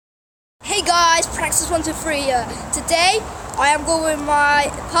Hey guys, Praxis123 here. Today I am going with my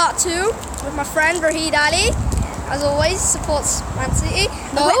part 2 with my friend Rahid Ali. As always, supports Man City.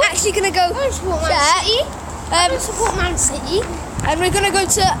 No, we're actually going to go support Man City. I don't support Man City. And we're going to go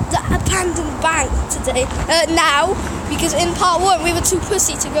to the abandoned bank today, now, because in part 1 we were too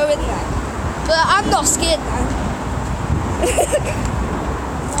pussy to go in there. But I'm not scared now.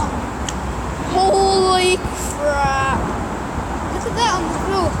 Holy crap. Look at that on the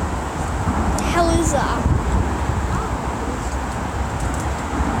floor. What the hell is that?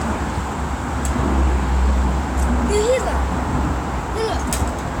 Do you hear that? Look.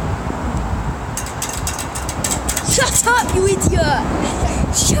 Shut up, you idiot!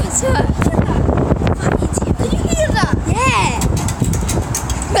 Shut up! Idiot. Did you hear that? Yeah!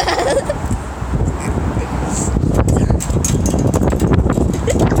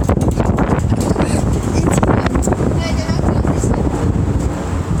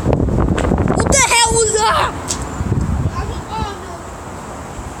 What the hell was that?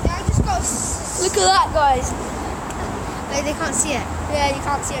 Look at that, guys. Wait, they can't see it. Yeah, you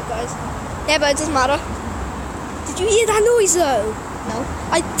can't see it, guys. Yeah, but it doesn't matter. Did you hear that noise, though? No.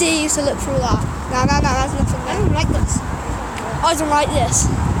 I dare you to look through that. No, there's nothing I there. don't like this. I don't like this.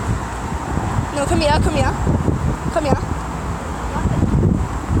 No, come here. Come here.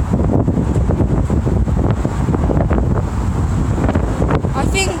 I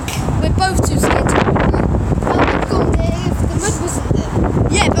think we're both too scared to go there. I would go there if the mud wasn't there.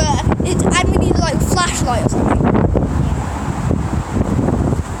 Yeah, but we need like a flashlight or something.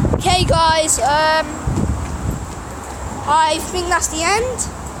 Okay, guys. I think that's the end.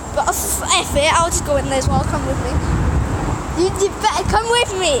 But F it, I'll just go in there as well. Come with me. You better come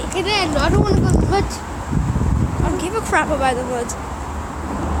with me. Get in. I don't want to go in the mud. I don't give a crap about the mud.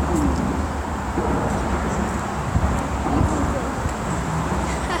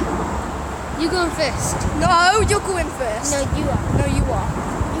 You going first. No, you're going first. No, you are. No, you are.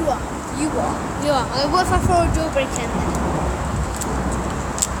 You are. You are. You are. What if I throw a jawbreaker in there?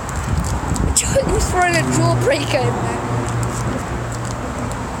 Who's throwing a jawbreaker in there?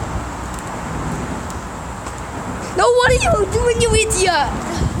 No, what are you doing, you idiot?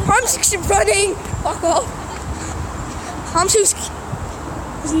 I'm just running. Fuck off. I'm too scared.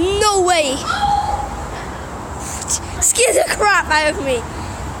 There's no way. Scared the crap out of me.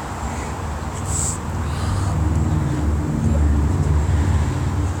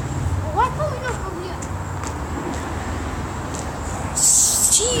 Why can't we not come here?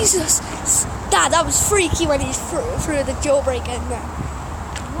 Jesus. Dad, that was freaky when he threw the jawbreaker in there.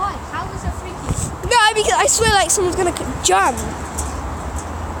 Why? How was that freaky? No, because I swear like someone's gonna jump.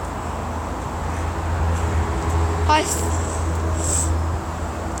 I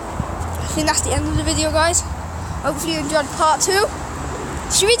think that's the end of the video, guys. Hopefully you enjoyed part 2.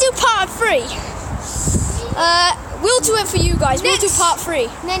 Should we do part 3? We'll do it for you guys. We'll do part 3.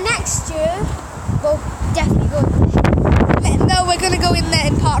 Then next year, we'll definitely go there. No, we're gonna go in there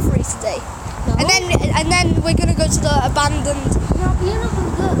in part 3 today. No. And then we're gonna go to the abandoned. No, you're not going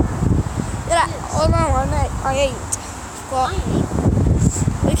to go. Yeah, oh no, I ain't. What?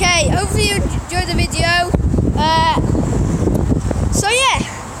 Okay, hopefully you enjoyed the video.